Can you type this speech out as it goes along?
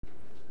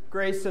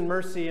Grace and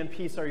mercy and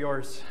peace are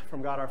yours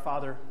from God our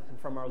Father and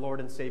from our Lord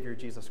and Savior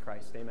Jesus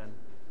Christ. Amen.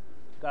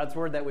 God's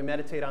word that we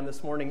meditate on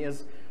this morning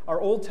is our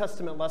Old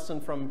Testament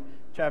lesson from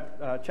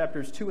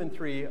chapters 2 and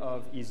 3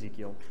 of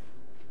Ezekiel.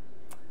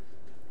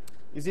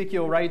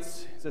 Ezekiel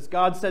writes, he says,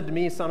 God said to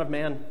me, Son of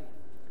man,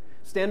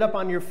 stand up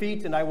on your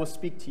feet and I will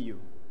speak to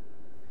you.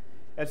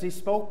 As he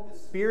spoke, the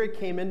Spirit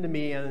came into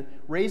me and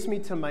raised me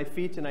to my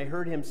feet, and I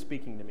heard him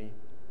speaking to me.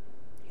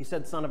 He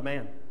said, Son of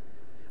man,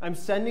 I'm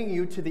sending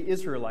you to the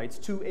Israelites,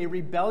 to a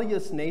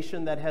rebellious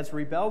nation that has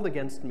rebelled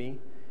against me.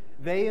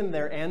 They and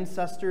their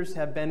ancestors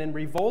have been in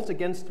revolt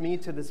against me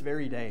to this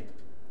very day.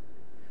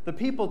 The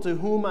people to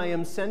whom I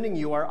am sending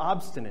you are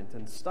obstinate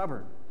and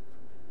stubborn.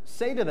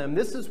 Say to them,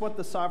 this is what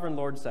the sovereign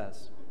Lord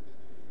says.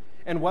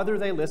 And whether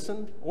they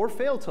listen or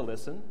fail to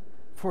listen,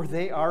 for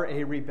they are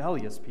a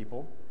rebellious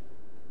people,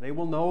 they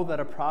will know that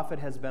a prophet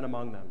has been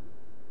among them.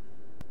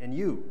 And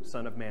you,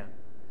 Son of man,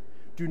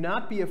 do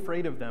not be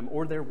afraid of them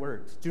or their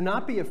words. Do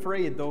not be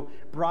afraid, though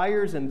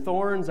briars and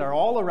thorns are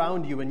all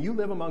around you and you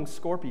live among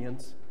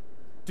scorpions.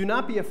 Do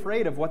not be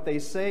afraid of what they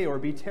say or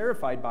be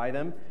terrified by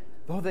them,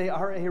 though they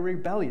are a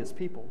rebellious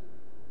people.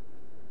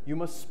 You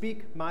must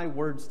speak my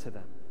words to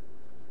them,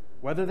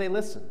 whether they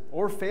listen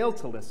or fail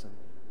to listen,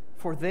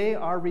 for they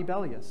are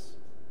rebellious.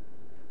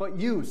 But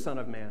you, Son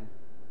of man,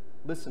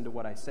 listen to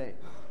what I say.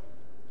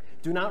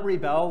 Do not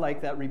rebel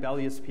like that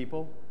rebellious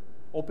people.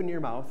 Open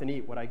your mouth and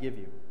eat what I give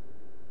you.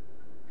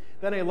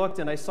 Then I looked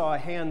and I saw a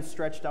hand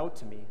stretched out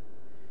to me.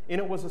 In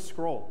it was a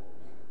scroll,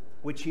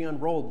 which he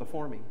unrolled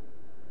before me.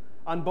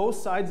 On both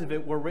sides of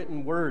it were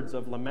written words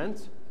of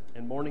lament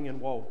and mourning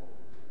and woe.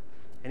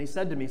 And he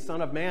said to me,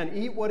 Son of man,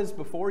 eat what is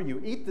before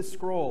you. Eat the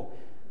scroll,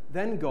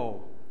 then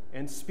go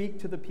and speak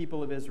to the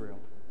people of Israel.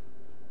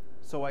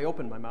 So I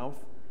opened my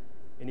mouth,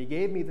 and he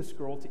gave me the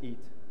scroll to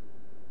eat.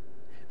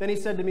 Then he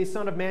said to me,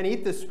 Son of man,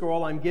 eat this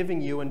scroll I'm giving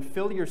you and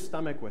fill your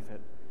stomach with it.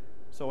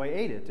 So I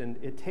ate it,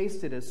 and it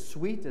tasted as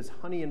sweet as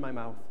honey in my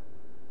mouth.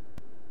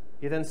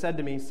 He then said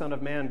to me, Son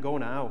of man, go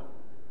now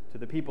to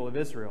the people of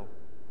Israel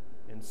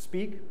and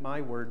speak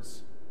my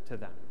words to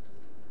them.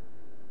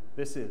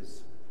 This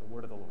is the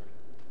word of the Lord.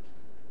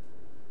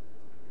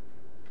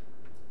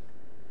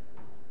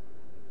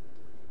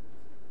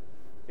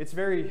 It's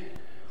very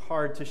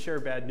hard to share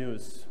bad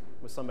news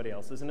with somebody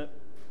else, isn't it?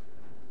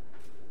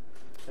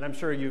 And I'm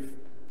sure you've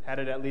had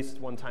it at least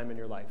one time in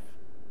your life.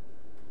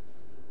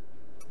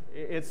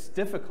 It's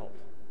difficult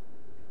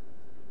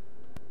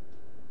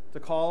to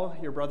call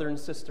your brother and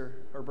sister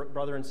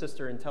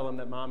and tell them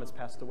that mom has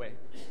passed away.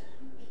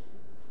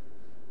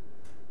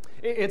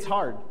 It's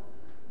hard,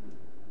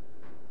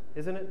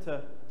 isn't it,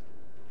 to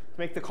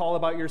make the call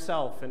about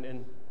yourself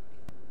and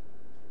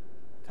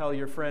tell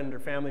your friend or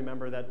family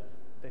member that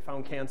they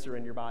found cancer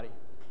in your body.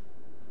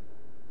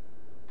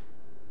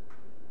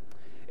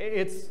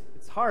 It's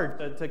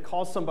hard to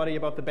call somebody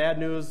about the bad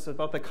news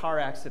about the car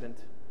accident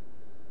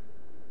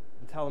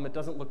and tell them it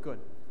doesn't look good.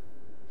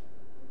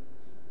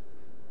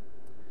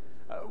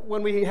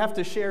 When we have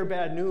to share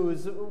bad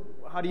news,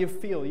 how do you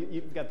feel?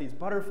 You've got these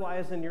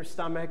butterflies in your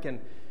stomach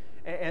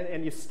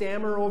and you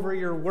stammer over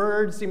your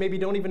words. You maybe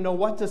don't even know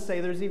what to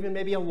say. There's even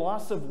maybe a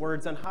loss of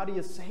words on how do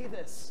you say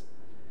this.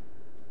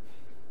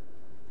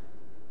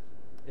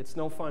 It's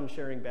no fun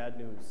sharing bad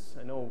news.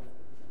 I know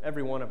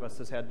every one of us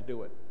has had to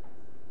do it.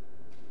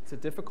 It's a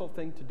difficult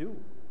thing to do.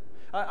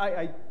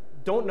 I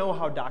don't know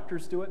how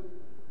doctors do it,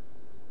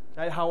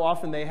 how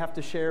often they have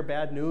to share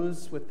bad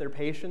news with their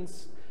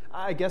patients.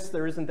 I guess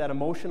there isn't that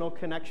emotional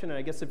connection, and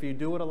I guess if you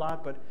do it a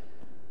lot, but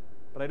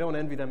I don't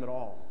envy them at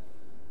all.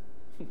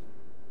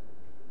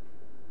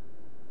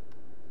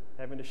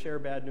 Having to share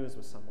bad news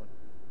with someone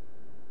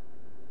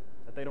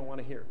that they don't want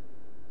to hear.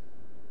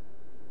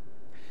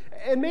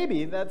 And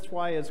maybe that's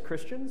why as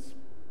Christians,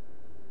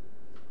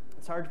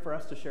 it's hard for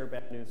us to share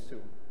bad news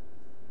too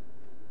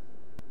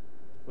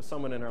with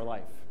someone in our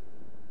life.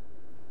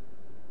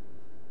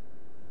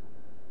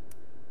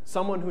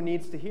 Someone who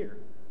needs to hear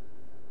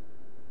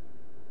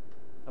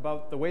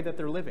about the way that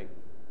they're living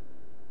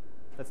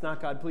that's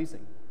not God-pleasing.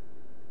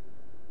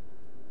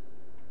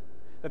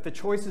 That the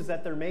choices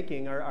that they're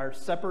making are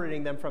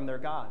separating them from their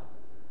God.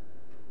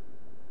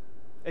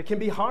 It can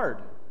be hard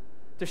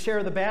to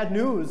share the bad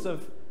news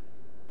of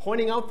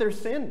pointing out their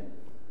sin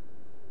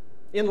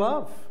in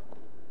love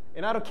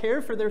and out of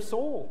care for their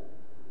soul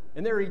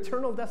and their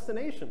eternal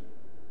destination.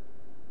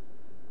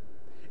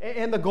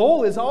 And the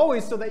goal is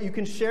always so that you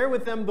can share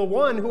with them the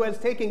one who has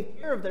taken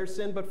care of their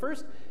sin. But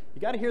first,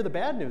 you got to hear the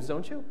bad news,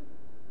 don't you?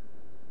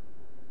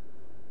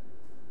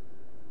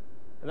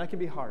 And that can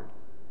be hard.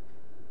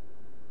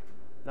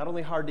 Not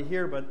only hard to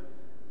hear, but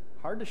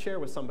hard to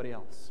share with somebody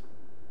else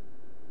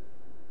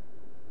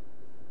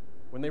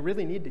when they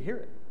really need to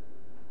hear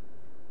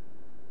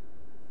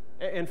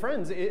it. And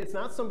friends, it's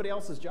not somebody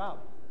else's job.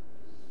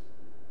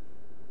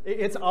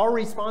 It's our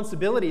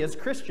responsibility as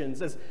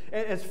Christians,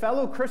 as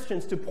fellow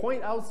Christians, to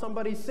point out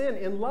somebody's sin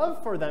in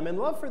love for them, in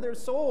love for their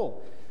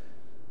soul.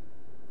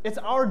 It's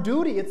our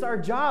duty, it's our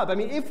job. I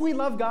mean, if we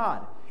love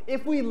God,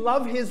 if we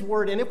love His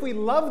Word, and if we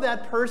love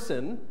that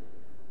person,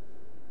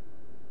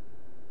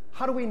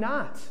 How do we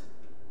not?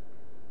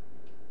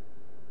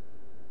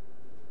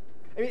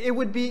 I mean, it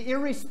would be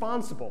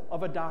irresponsible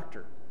of a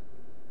doctor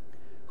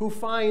who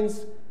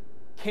finds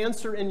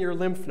cancer in your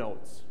lymph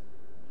nodes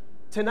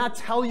to not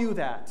tell you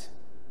that,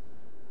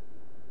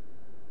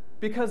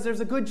 because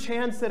there's a good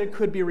chance that it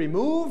could be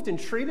removed and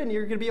treated and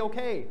you're going to be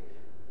okay.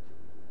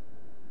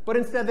 But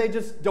instead they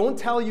just don't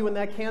tell you, and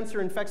that cancer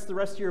infects the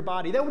rest of your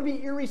body. That would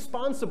be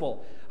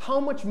irresponsible.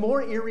 How much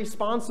more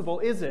irresponsible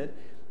is it?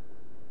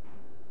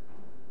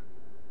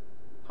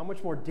 How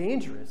much more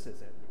dangerous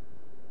is it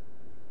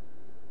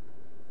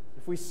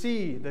if we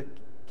see the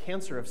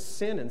cancer of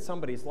sin in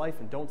somebody's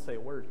life and don't say a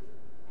word?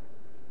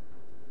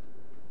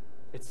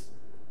 It's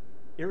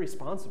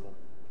irresponsible.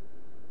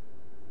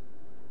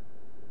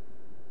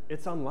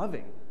 It's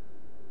unloving.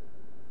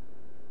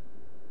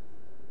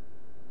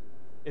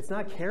 It's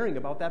not caring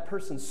about that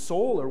person's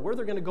soul or where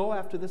they're going to go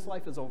after this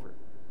life is over.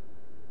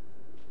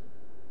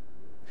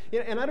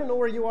 Yeah, and I don't know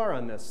where you are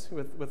on this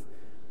with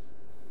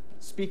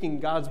speaking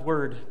God's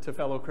word to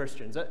fellow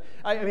Christians.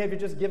 I mean, have you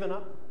just given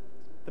up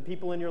the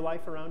people in your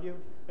life around you?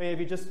 I mean, have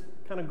you just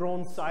kind of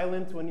grown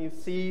silent when you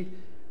see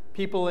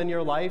people in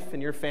your life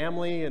and your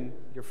family and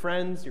your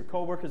friends, your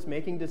coworkers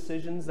making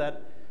decisions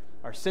that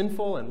are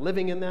sinful and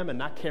living in them and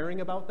not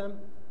caring about them?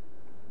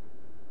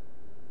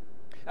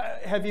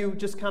 Have you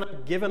just kind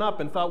of given up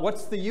and thought,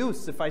 what's the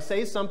use? If I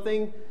say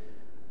something,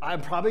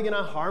 I'm probably going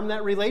to harm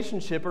that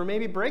relationship or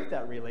maybe break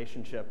that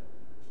relationship.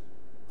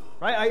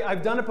 Right?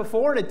 I've done it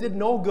before and it did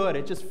no good.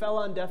 It just fell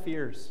on deaf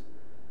ears.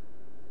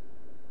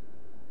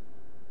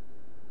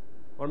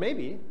 Or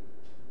maybe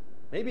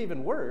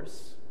even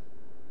worse,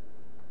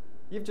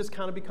 you've just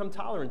kind of become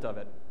tolerant of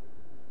it.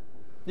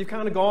 You've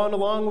kind of gone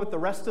along with the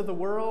rest of the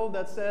world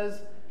that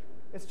says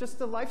it's just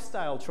a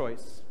lifestyle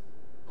choice.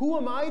 Who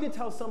am I to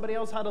tell somebody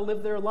else how to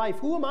live their life?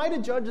 Who am I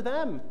to judge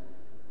them?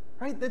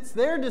 Right? That's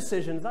their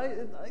decisions.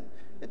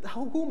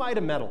 Who am I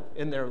to meddle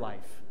in their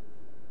life?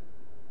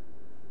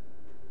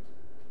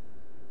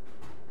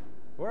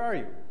 Where are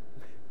you?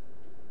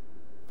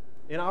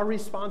 In our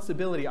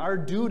responsibility, our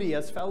duty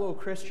as fellow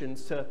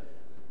Christians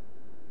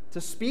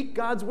to speak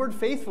God's word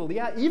faithfully,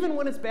 yeah, even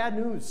when it's bad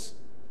news.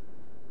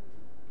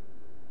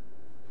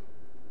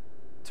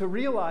 To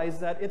realize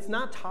that it's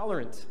not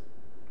tolerant.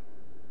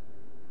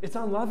 It's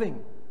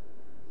unloving.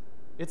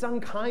 It's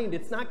unkind.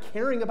 It's not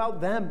caring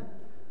about them.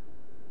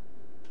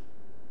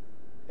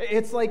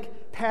 It's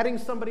like patting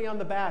somebody on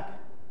the back,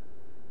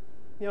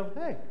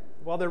 hey,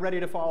 while they're ready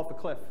to fall off a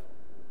cliff.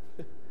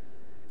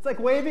 It's like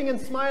waving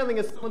and smiling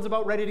as someone's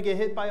about ready to get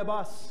hit by a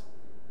bus.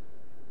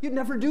 You'd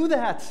never do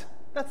that.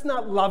 That's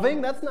not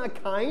loving. That's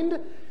not kind.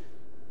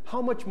 How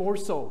much more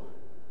so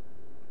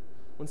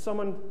when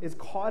someone is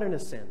caught in a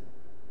sin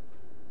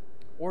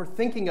or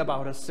thinking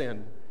about a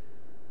sin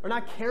or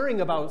not caring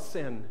about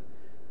sin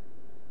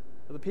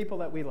for the people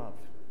that we love.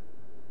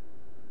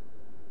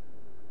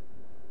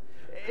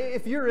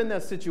 If you're in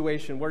that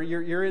situation where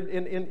you're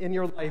in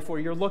your life, where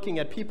you're looking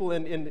at people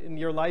in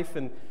your life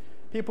and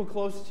people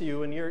close to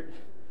you, and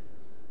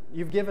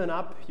you've given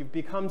up, you've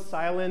become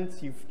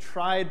silent, you've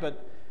tried,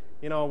 but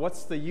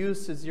what's the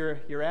use is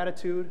your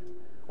attitude?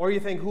 Or you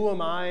think, who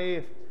am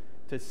I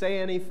to say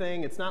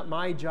anything? It's not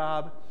my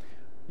job.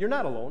 You're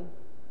not alone.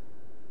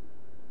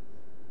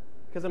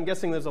 Because I'm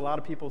guessing there's a lot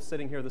of people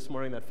sitting here this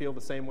morning that feel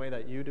the same way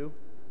that you do.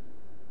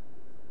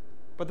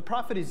 But the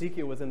prophet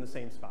Ezekiel was in the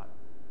same spot.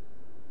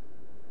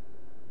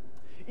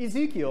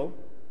 Ezekiel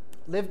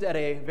lived at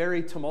a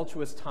very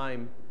tumultuous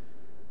time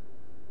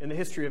in the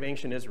history of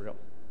ancient Israel.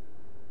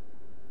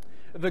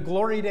 The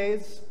glory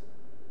days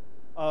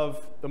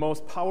of the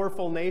most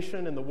powerful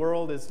nation in the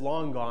world is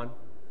long gone.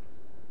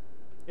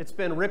 It's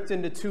been ripped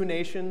into two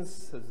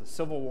nations. There's a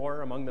civil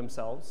war among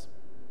themselves.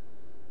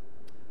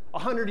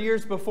 100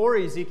 years before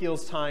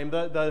Ezekiel's time,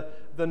 the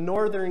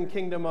northern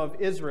kingdom of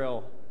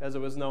Israel, as it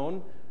was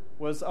known,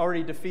 was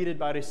already defeated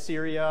by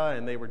Assyria,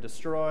 and they were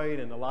destroyed,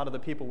 and a lot of the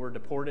people were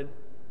deported.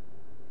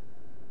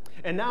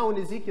 And now in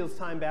Ezekiel's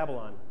time,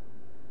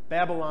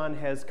 Babylon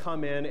has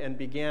come in and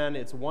began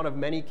its one of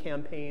many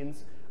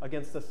campaigns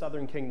against the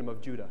southern kingdom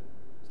of Judah.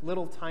 This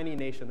little tiny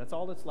nation. That's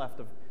all that's left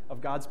of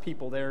God's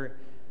people there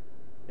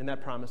in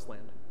that promised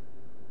land.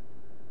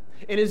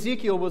 And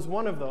Ezekiel was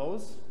one of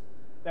those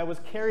that was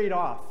carried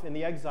off in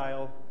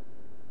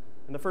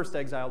the first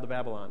exile to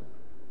Babylon,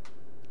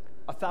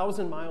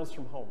 1,000 miles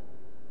from home.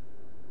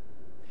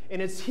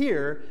 And it's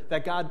here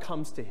that God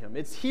comes to him.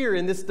 It's here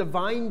in this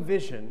divine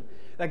vision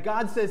that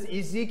God says,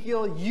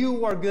 Ezekiel,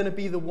 you are going to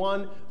be the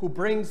one who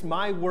brings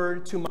my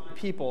word to my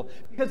people,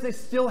 because they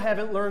still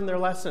haven't learned their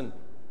lesson.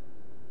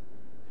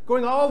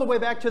 Going all the way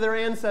back to their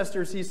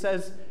ancestors, he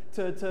says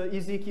to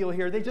Ezekiel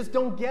here, they just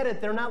don't get it.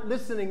 They're not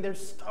listening. They're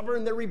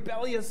stubborn. They're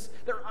rebellious.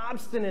 They're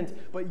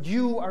obstinate. But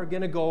you are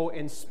going to go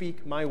and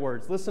speak my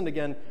words. Listen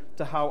again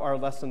to how our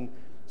lesson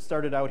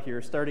started out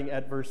here, starting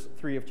at verse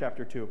 3 of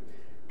chapter 2.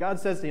 God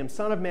says to him,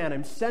 Son of man,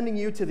 I'm sending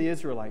you to the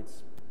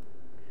Israelites,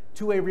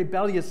 to a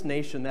rebellious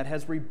nation that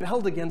has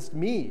rebelled against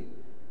me.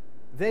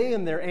 They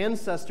and their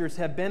ancestors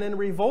have been in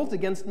revolt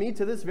against me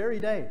to this very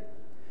day.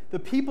 The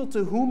people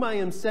to whom I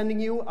am sending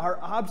you are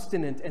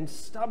obstinate and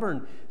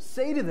stubborn.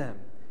 Say to them,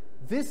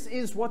 this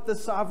is what the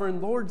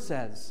sovereign Lord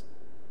says.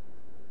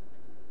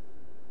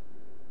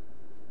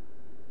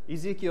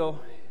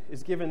 Ezekiel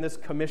is given this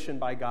commission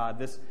by God,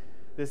 this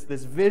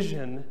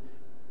vision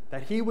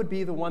that he would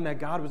be the one that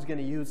God was going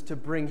to use to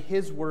bring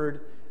his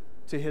word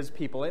to his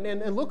people.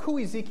 And look who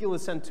Ezekiel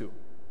is sent to.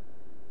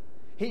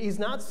 He's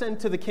not sent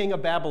to the king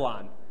of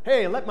Babylon.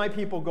 Hey, let my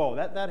people go.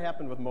 That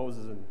happened with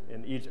Moses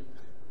in Egypt.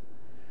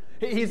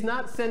 He's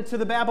not sent to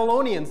the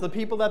Babylonians, the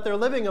people that they're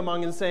living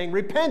among, and saying,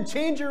 repent,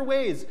 change your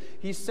ways.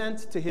 He's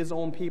sent to his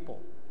own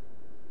people,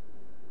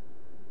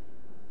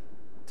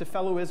 to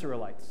fellow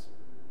Israelites,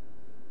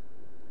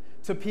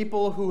 to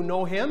people who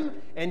know him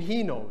and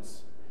he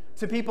knows,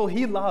 to people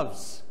he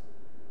loves,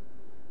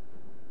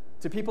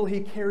 to people he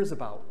cares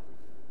about.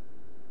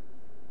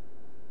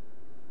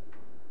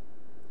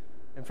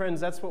 And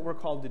friends, that's what we're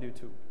called to do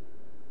too.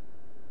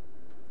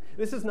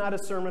 This is not a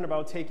sermon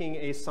about taking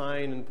a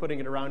sign and putting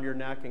it around your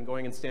neck and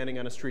going and standing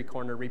on a street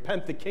corner.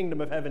 Repent, the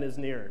kingdom of heaven is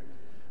near.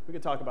 We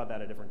could talk about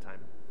that at a different time.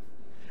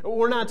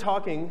 We're not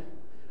talking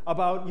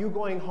about you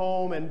going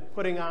home and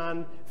putting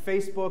on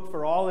Facebook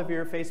for all of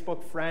your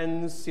Facebook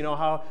friends,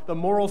 how the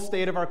moral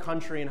state of our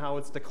country and how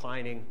it's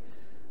declining.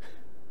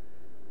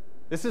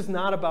 This is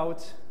not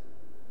about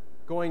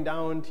going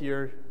down to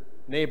your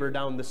neighbor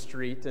down the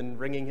street and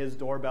ringing his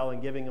doorbell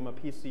and giving him a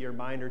piece of your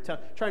mind, or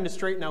trying to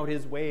straighten out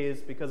his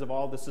ways because of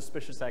all the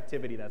suspicious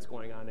activity that's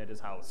going on at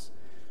his house.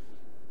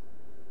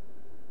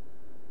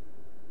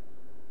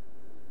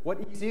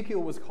 What Ezekiel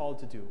was called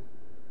to do,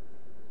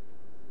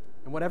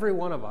 and what every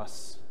one of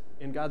us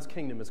in God's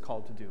kingdom is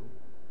called to do,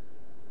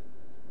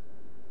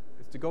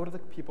 is to go to the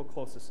people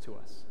closest to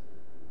us,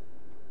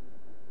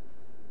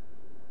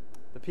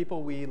 the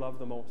people we love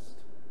the most,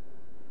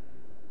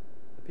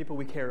 the people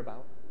we care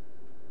about,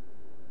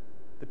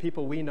 the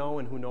people we know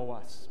and who know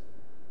us.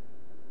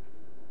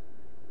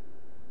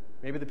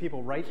 Maybe the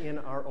people right in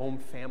our own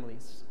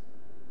families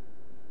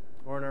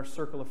or in our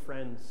circle of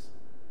friends.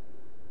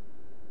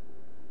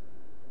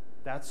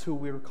 That's who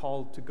we're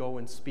called to go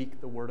and speak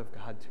the word of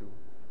God to.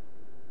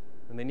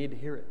 And they need to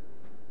hear it.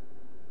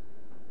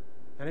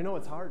 And I know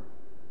it's hard.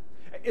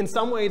 In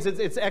some ways,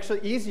 it's actually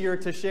easier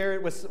to share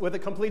it with a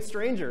complete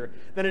stranger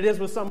than it is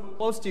with someone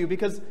close to you,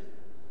 because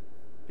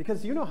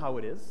you know how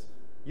it is.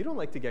 You don't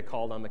like to get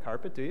called on the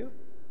carpet, do you?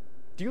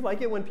 Do you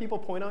like it when people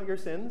point out your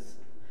sins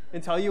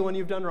and tell you when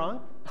you've done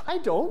wrong? I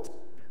don't.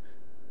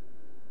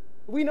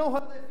 We know how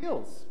that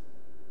feels.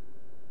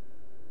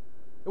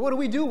 And what do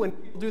we do when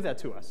people do that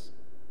to us?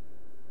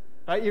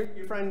 Your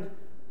friend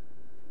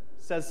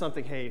says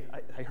something, hey,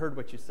 I heard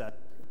what you said.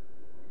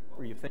 What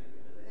were you thinking?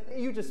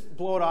 And you just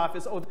blow it off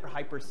as, oh, they're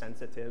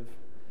hypersensitive.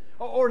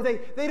 Or they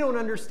don't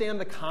understand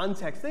the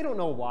context. They don't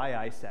know why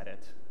I said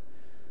it.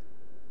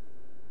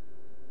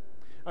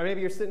 Or maybe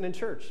you're sitting in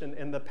church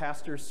and the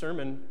pastor's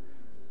sermon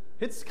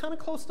hits kind of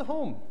close to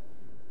home.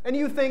 And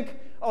you think,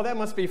 oh, that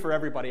must be for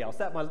everybody else.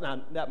 That must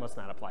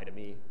not apply to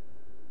me.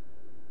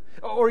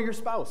 Or your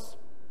spouse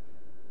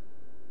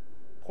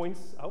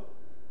points out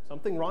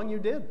something wrong you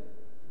did.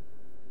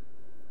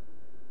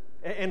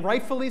 And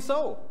rightfully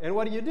so. And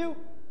what do?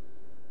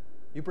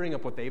 You bring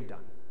up what they've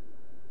done.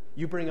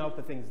 You bring out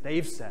the things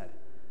they've said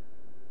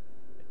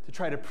to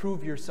try to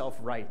prove yourself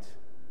right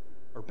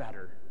or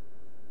better.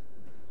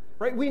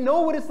 Right? We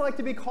know what it's like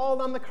to be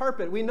called on the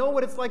carpet. We know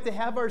what it's like to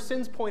have our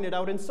sins pointed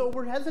out, and so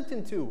we're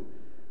hesitant to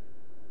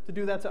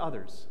do that to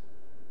others.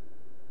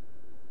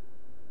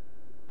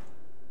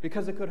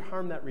 Because it could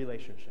harm that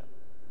relationship.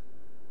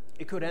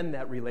 It could end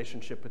that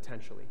relationship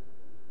potentially.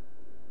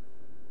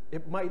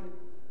 It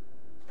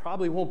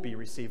probably won't be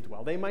received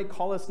well. They might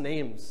call us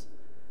names.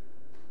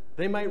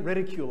 They might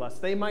ridicule us.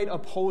 They might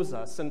oppose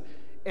us. And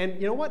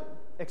you know what?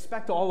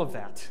 Expect all of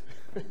that.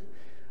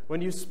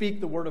 When you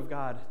speak the word of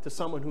God to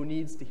someone who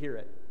needs to hear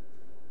it.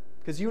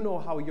 Because you know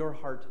how your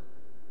heart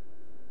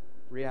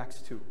reacts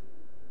to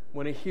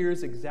when it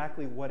hears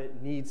exactly what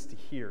it needs to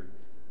hear.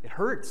 It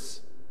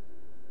hurts.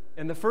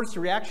 And the first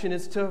reaction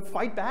is to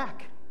fight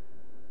back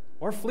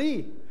or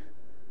flee.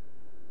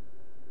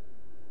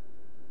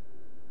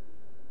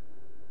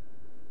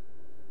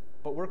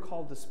 But we're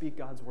called to speak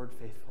God's word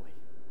faithfully,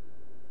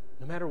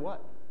 no matter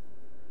what.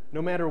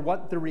 No matter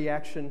what the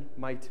reaction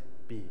might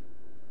be.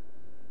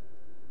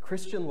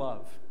 Christian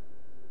love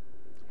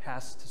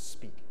has to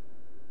speak.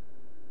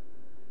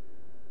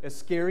 As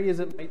scary as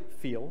it might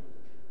feel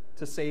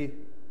to say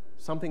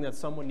something that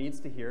someone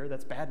needs to hear,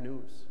 that's bad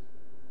news.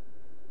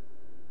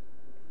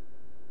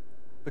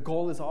 The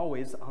goal is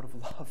always out of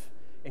love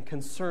and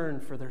concern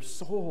for their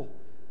soul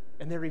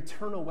and their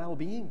eternal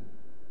well-being.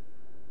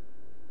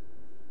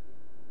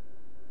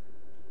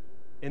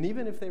 And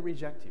even if they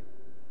reject you,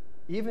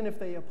 even if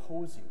they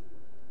oppose you,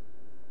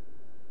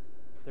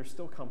 there's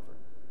still comfort.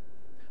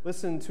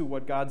 Listen to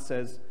what God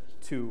says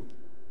to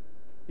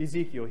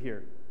Ezekiel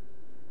here.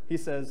 He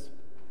says,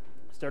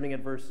 starting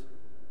at verse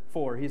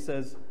 4, he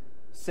says,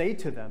 say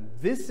to them,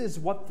 this is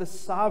what the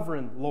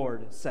sovereign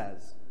Lord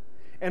says.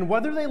 And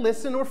whether they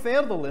listen or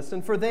fail to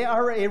listen, for they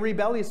are a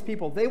rebellious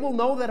people, they will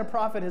know that a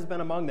prophet has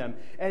been among them.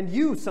 And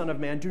you, Son of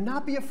Man, do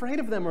not be afraid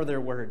of them or their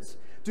words.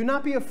 Do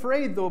not be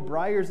afraid, though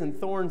briars and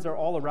thorns are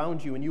all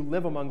around you and you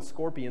live among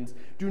scorpions.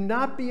 Do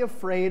not be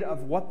afraid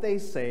of what they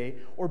say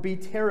or be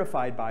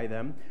terrified by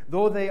them,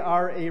 though they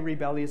are a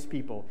rebellious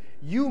people.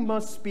 You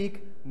must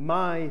speak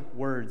my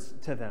words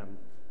to them,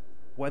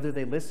 whether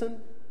they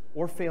listen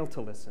or fail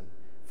to listen,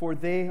 for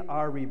they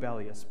are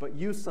rebellious. But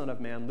you, Son of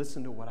Man,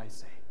 listen to what I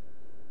say.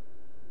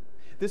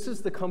 This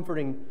is the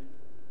comforting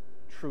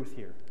truth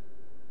here.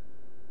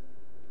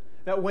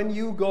 That when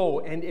you go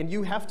and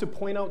you have to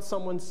point out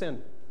someone's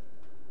sin,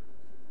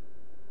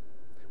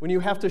 when you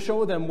have to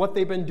show them what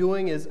they've been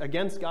doing is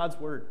against God's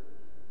word,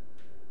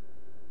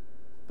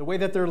 the way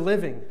that they're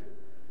living,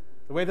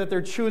 the way that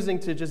they're choosing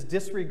to just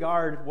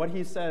disregard what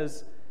he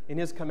says in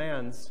his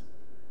commands,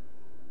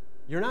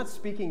 you're not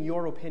speaking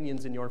your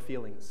opinions and your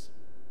feelings.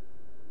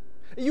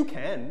 You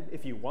can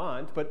if you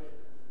want, but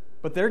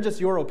they're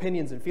just your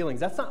opinions and feelings.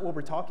 That's not what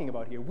we're talking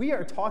about here. We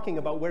are talking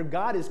about where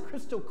God is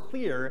crystal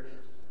clear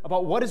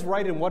about what is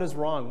right and what is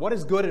wrong, what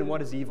is good and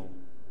what is evil.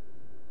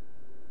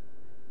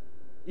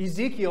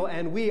 Ezekiel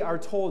and we are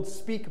told,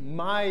 speak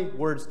my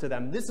words to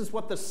them. This is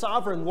what the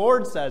sovereign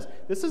Lord says.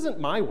 This isn't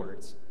my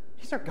words.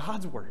 These are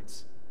God's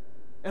words.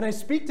 And I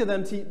speak to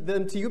them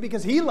to you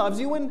because he loves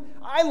you and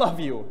I love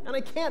you. And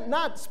I can't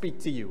not speak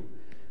to you.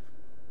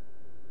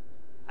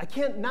 I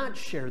can't not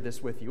share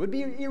this with you. It would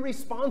be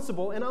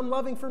irresponsible and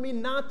unloving for me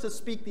not to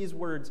speak these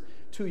words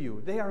to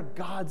you. They are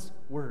God's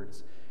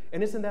words.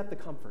 And isn't that the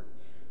comfort?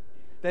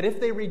 That if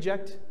they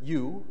reject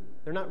you,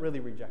 they're not really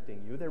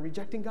rejecting you. They're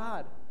rejecting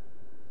God.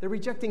 They're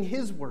rejecting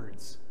his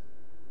words.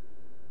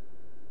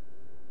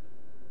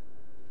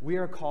 We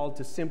are called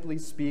to simply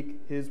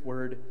speak his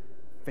word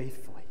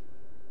faithfully.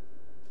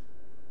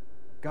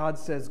 God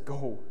says,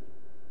 go.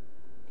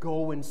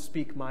 Go and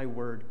speak my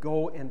word.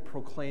 Go and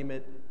proclaim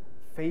it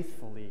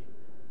faithfully,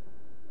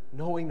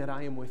 knowing that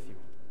I am with you.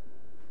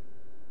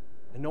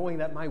 And knowing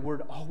that my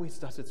word always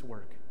does its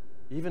work,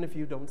 even if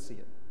you don't see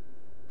it.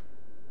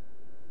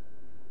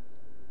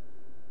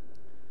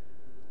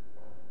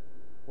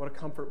 What a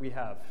comfort we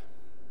have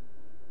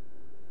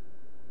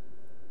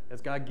as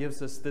God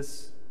gives us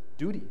this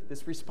duty,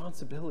 this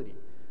responsibility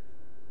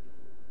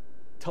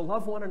to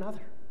love one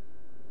another,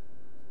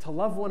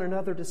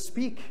 to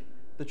speak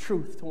the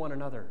truth to one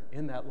another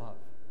in that love.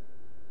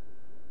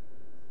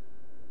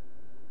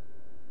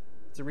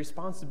 It's a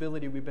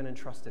responsibility we've been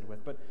entrusted with.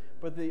 But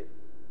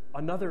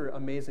another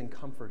amazing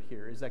comfort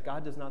here is that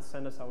God does not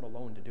send us out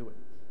alone to do it.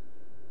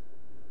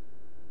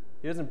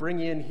 He doesn't bring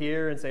you in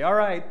here and say, all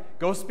right,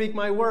 go speak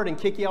my word, and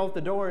kick you out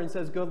the door and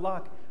says, good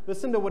luck.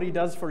 Listen to what he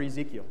does for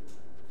Ezekiel.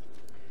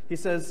 He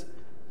says,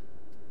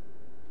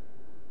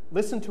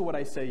 listen to what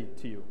I say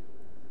to you.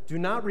 Do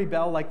not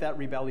rebel like that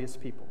rebellious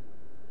people.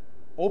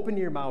 Open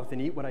your mouth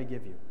and eat what I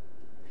give you.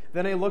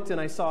 Then I looked and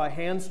I saw a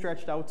hand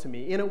stretched out to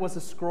me. In it was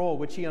a scroll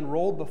which he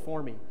unrolled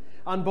before me.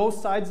 On both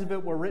sides of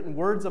it were written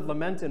words of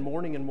lament and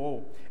mourning and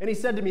woe. And he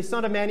said to me,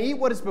 Son of man, eat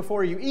what is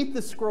before you. Eat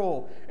the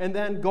scroll, and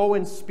then go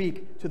and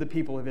speak to the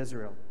people of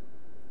Israel.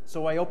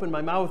 So I opened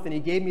my mouth, and he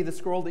gave me the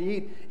scroll to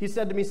eat. He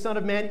said to me, Son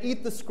of man,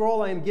 eat the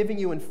scroll I am giving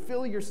you, and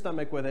fill your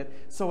stomach with it.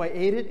 So I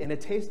ate it, and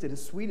it tasted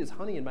as sweet as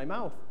honey in my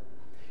mouth.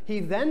 He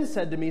then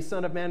said to me,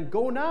 Son of man,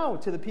 go now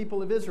to the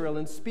people of Israel,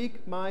 and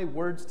speak my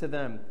words to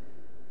them.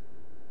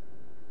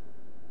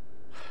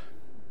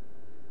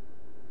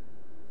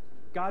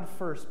 God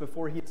first,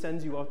 before he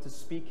sends you out to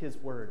speak his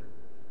word,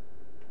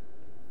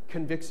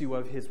 convicts you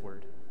of his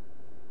word.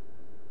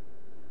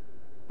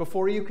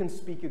 Before you can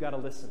speak, you got to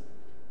listen.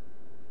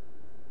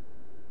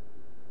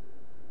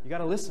 You got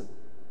to listen.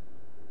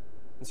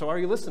 And so are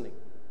you listening?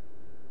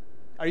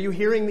 Are you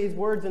hearing these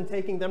words and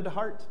taking them to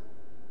heart?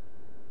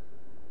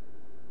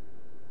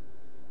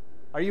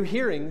 Are you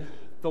hearing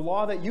the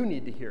law that you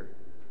need to hear?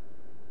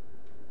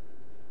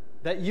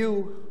 That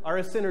you are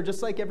a sinner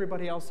just like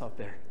everybody else out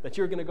there that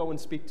you're going to go and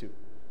speak to.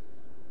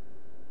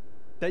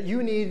 That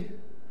you need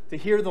to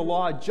hear the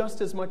law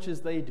just as much as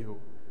they do.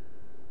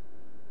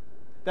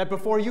 That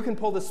before you can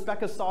pull the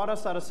speck of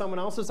sawdust out of someone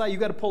else's eye, you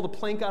got to pull the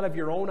plank out of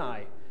your own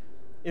eye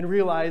and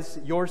realize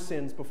your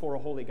sins before a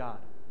holy God.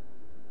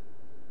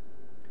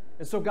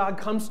 And so God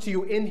comes to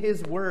you in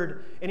his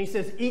word and he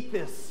says, eat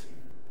this.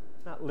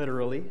 Not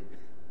literally.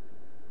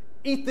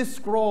 Eat this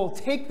scroll.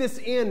 Take this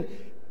in.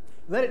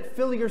 Let it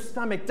fill your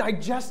stomach.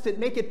 Digest it.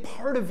 Make it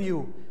part of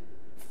you.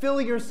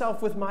 Fill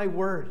yourself with my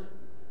word.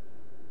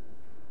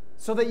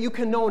 So that you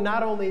can know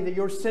not only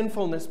your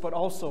sinfulness, but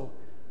also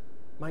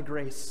my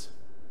grace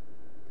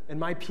and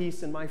my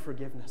peace and my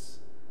forgiveness.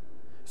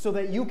 So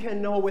that you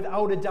can know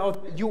without a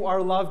doubt that you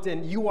are loved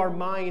and you are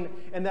mine,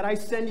 and that I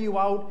send you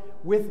out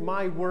with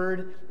my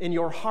word in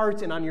your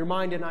heart and on your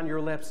mind and on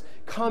your lips.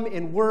 Come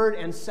in word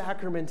and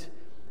sacrament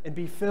and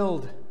be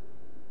filled.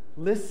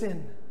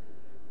 Listen.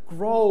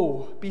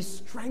 Grow. Be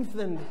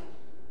strengthened.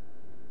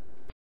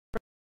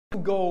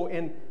 Go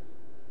and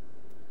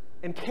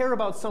care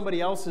about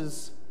somebody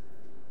else's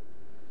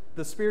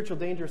the spiritual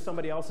danger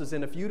somebody else is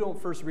in if you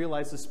don't first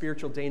realize the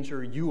spiritual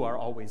danger you are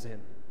always in.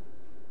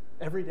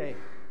 Every day.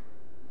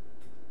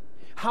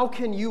 How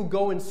can you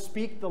go and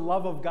speak the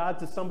love of God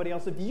to somebody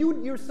else if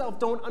you yourself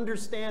don't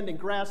understand and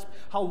grasp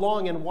how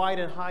long and wide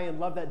and high and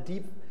love that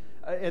deep,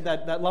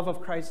 that love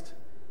of Christ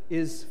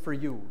is for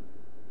you?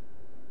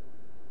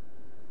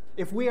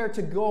 If we are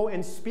to go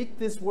and speak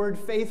this word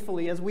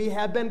faithfully as we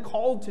have been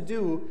called to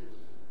do,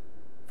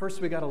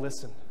 first we got to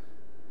listen.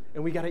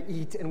 And we got to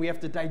eat, and we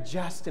have to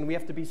digest, and we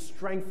have to be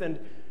strengthened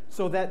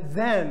so that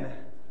then,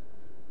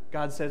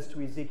 God says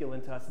to Ezekiel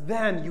and to us,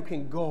 then you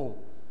can go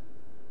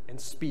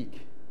and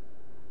speak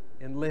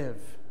and live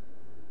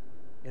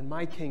in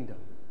my kingdom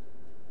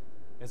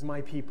as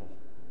my people.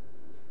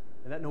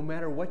 And that no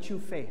matter what you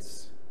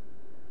face,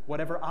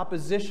 whatever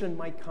opposition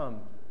might come,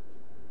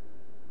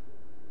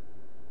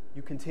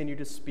 you continue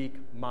to speak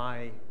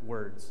my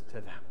words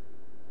to them.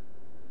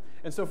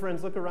 And so,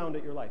 friends, look around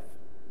at your life.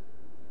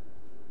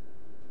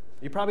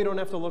 You probably don't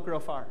have to look real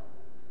far.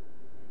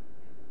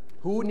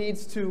 Who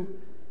needs to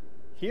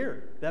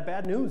hear that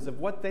bad news of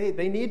what they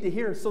need to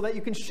hear so that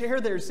you can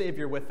share their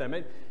Savior with them?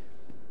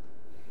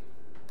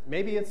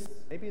 Maybe it's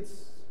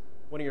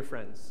one of your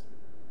friends,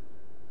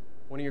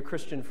 one of your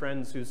Christian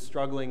friends who's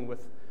struggling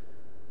with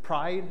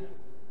pride,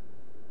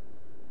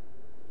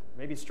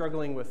 maybe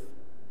struggling with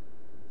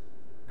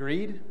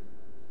greed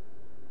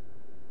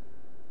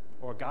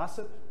or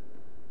gossip.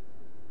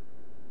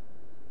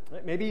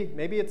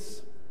 Maybe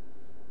it's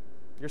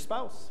your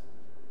spouse.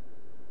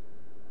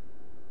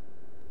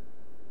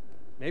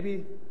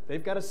 Maybe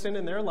they've got a sin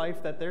in their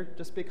life that they're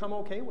just become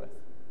okay with.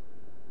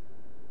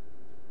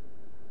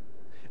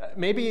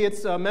 Maybe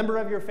it's a member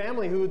of your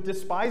family who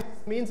despises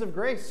means of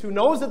grace, who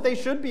knows that they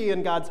should be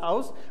in God's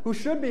house, who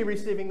should be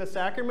receiving the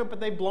sacrament, but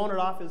they've blown it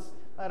off as,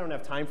 I don't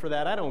have time for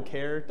that, I don't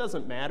care, it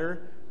doesn't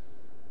matter.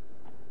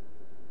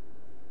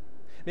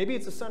 Maybe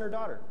it's a son or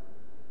daughter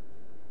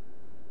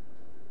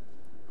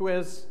who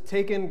has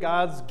taken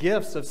God's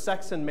gifts of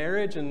sex and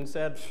marriage and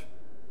said,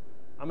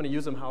 I'm going to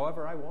use them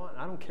however I want.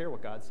 I don't care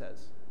what God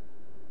says.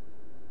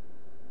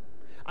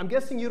 I'm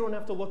guessing you don't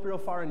have to look real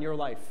far in your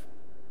life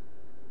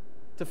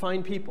to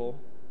find people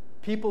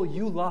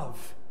you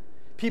love,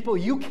 people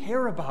you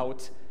care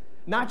about,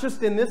 not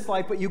just in this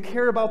life, but you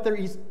care about their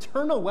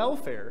eternal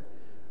welfare.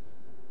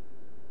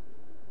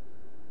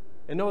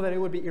 And know that it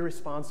would be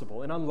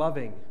irresponsible and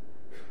unloving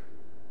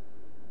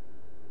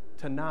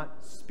to not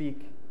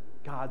speak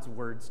God's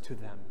words to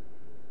them,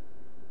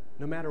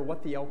 no matter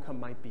what the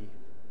outcome might be.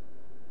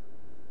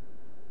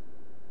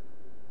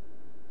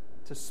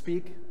 To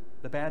speak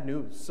the bad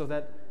news so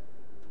that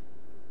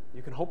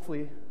you can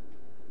hopefully,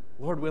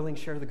 Lord willing,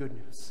 share the good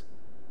news.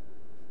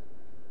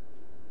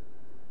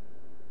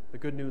 The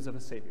good news of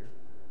a Savior.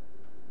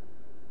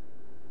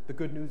 The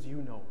good news you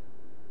know.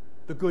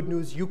 The good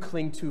news you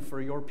cling to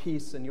for your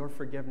peace and your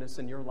forgiveness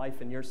and your life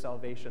and your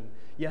salvation.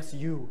 Yes,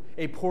 you,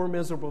 a poor,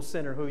 miserable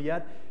sinner who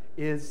yet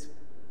is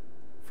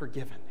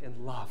forgiven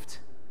and loved,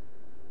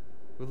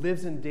 who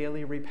lives in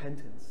daily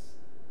repentance.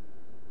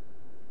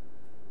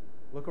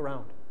 Look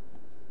around.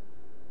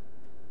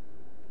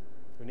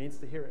 Who needs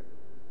to hear it?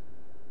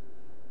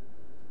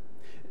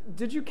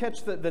 Did you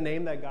catch the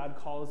name that God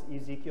calls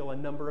Ezekiel a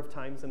number of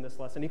times in this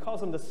lesson? He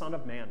calls him the Son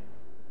of Man.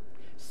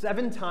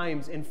 7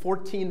 times in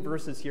 14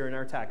 verses here in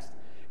our text,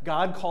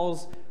 God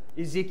calls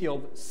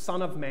Ezekiel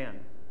Son of Man.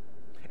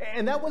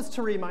 And that was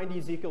to remind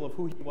Ezekiel of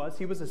who he was.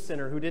 He was a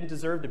sinner who didn't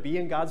deserve to be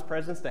in God's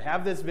presence, to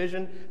have this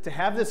vision, to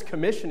have this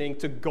commissioning,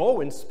 to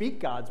go and speak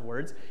God's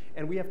words.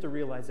 And we have to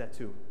realize that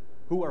too.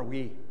 Who are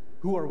we?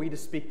 Who are we to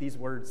speak these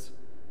words?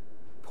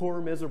 Poor,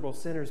 miserable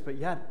sinners, but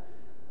yet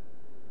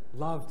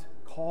loved,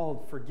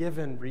 called,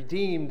 forgiven,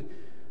 redeemed,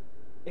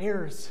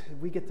 heirs.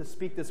 We get to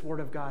speak this word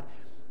of God.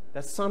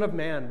 That Son of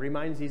Man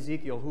reminds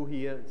Ezekiel who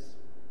he is.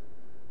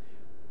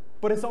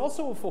 But it's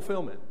also a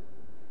fulfillment.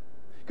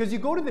 Because you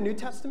go to the New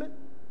Testament,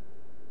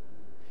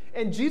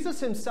 and Jesus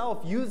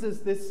himself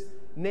uses this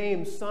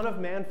name, Son of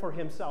Man, for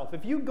himself.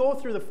 If you go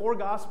through the 4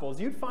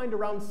 Gospels, you'd find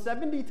around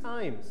 70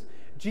 times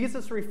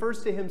Jesus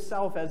refers to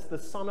himself as the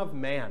Son of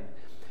Man.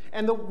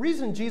 And the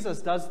reason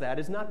Jesus does that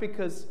is not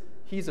because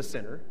he's a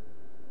sinner,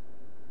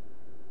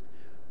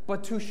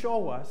 but to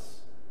show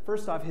us,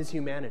 first off, his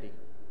humanity.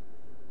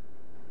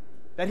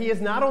 That he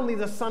is not only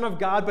the Son of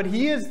God, but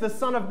he is the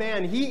Son of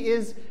Man. He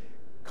is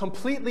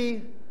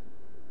completely,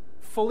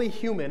 fully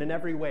human in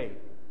every way.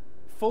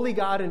 Fully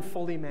God and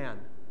fully man.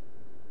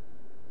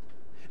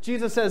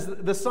 Jesus says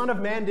the Son of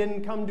Man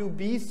didn't come to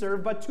be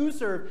served, but to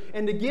serve,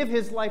 and to give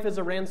his life as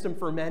a ransom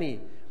for many.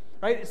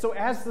 Right? So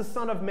as the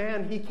Son of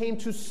Man, he came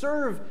to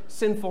serve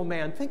sinful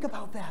man. Think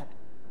about that.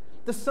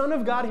 The Son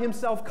of God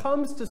himself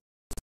comes to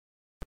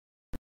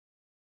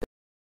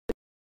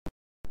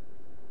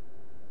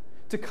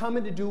come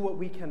and to do what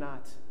we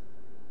cannot.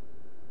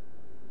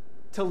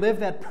 To live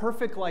that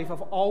perfect life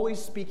of always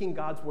speaking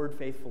God's word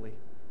faithfully.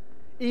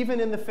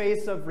 Even in the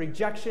face of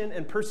rejection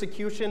and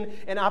persecution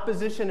and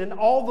opposition and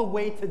all the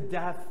way to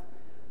death.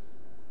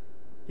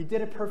 He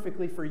did it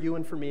perfectly for you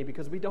and for me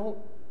because we don't.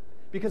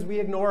 Because we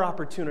ignore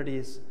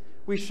opportunities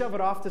We shove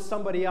it off to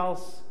somebody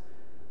else.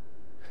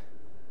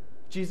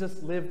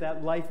 Jesus lived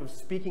that life of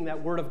speaking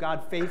that word of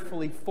God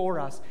faithfully for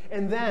us.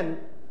 And then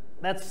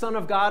that Son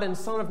of God and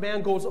Son of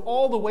Man goes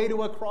all the way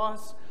to a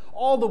cross,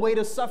 all the way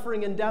to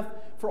suffering and death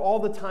for all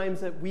the times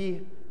that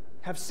we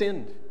have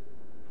sinned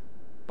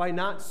by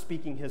not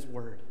speaking his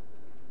word,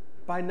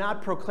 by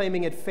not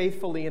proclaiming it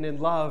faithfully and in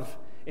love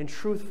and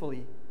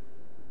truthfully.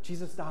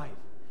 Jesus died.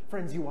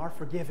 Friends, you are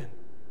forgiven.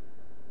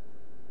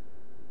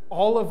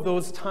 All of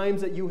those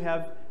times that you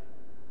have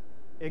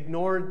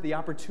ignored the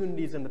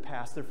opportunities in the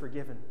past, they're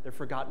forgiven. They're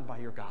forgotten by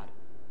your God.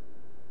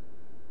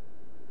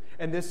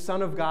 And this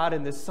Son of God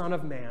and this Son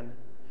of Man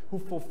who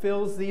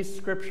fulfills these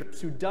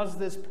scriptures, who does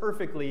this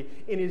perfectly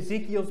in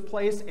Ezekiel's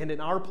place and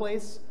in our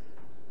place,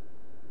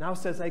 now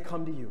says, I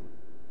come to you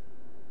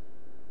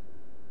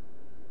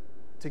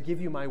to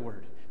give you my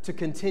word, to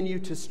continue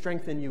to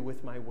strengthen you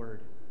with my word.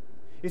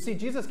 You see,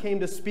 Jesus came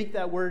to speak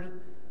that word,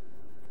 and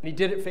he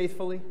did it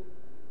faithfully,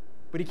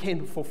 but he came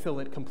to fulfill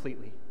it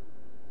completely.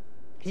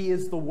 He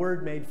is the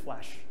Word made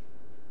flesh.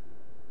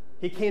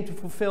 He came to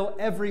fulfill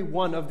every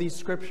one of these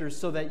scriptures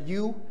so that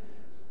you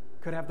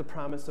could have the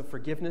promise of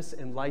forgiveness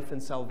and life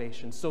and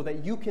salvation, so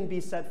that you can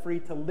be set free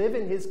to live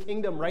in his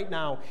kingdom right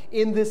now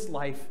in this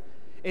life.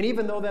 And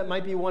even though that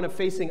might be one of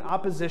facing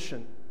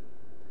opposition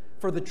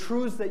for the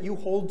truths that you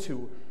hold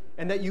to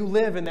and that you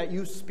live and that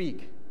you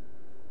speak,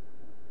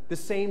 the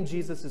same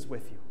Jesus is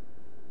with you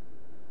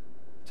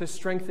to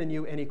strengthen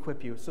you and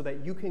equip you so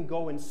that you can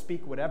go and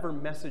speak whatever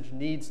message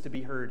needs to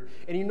be heard.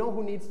 And you know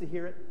who needs to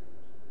hear it?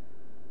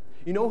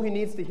 You know who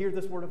needs to hear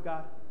this word of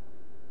God?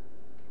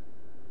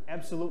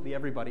 Absolutely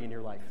everybody in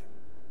your life.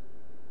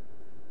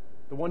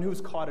 The one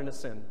who's caught in a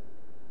sin,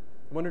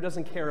 the one who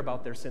doesn't care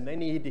about their sin, they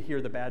need to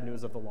hear the bad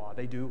news of the law.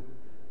 They do.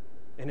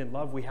 And in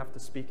love, we have to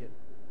speak it.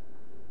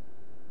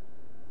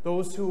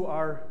 Those who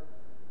are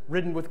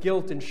ridden with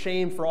guilt and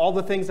shame for all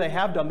the things they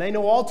have done, they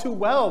know all too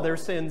well their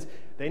sins.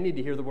 They need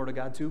to hear the word of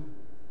God too.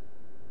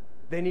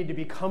 They need to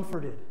be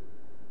comforted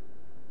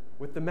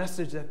with the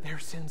message that their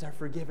sins are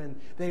forgiven.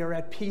 They are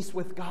at peace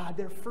with God.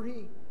 They're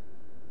free.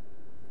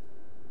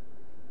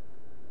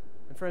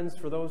 And friends,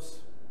 for those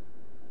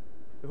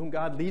whom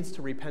God leads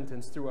to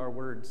repentance through our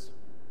words,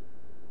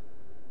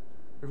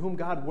 for whom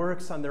God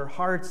works on their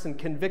hearts and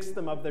convicts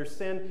them of their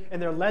sin,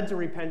 and they're led to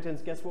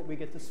repentance, guess what we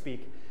get to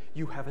speak?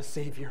 You have a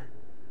Savior.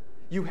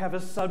 You have a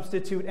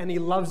substitute, and he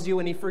loves you,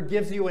 and he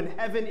forgives you, and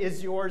heaven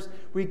is yours.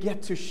 We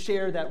get to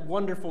share that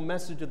wonderful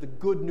message of the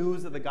good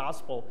news of the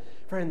gospel.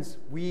 Friends,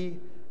 we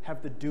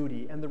have the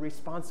duty and the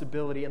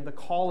responsibility and the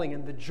calling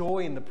and the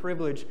joy and the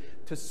privilege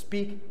to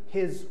speak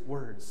his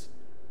words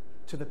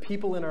to the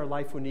people in our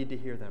life who need to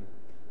hear them,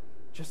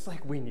 just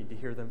like we need to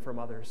hear them from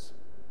others.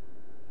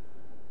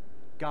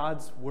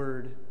 God's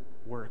word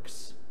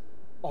works,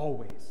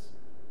 always.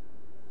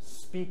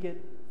 Speak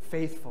it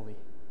faithfully.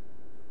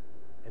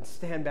 And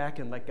stand back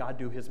and let God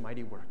do his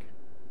mighty work.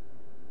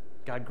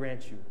 God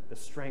grant you the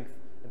strength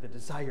and the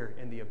desire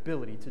and the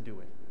ability to do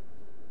it.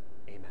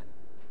 Amen.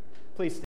 Please stand.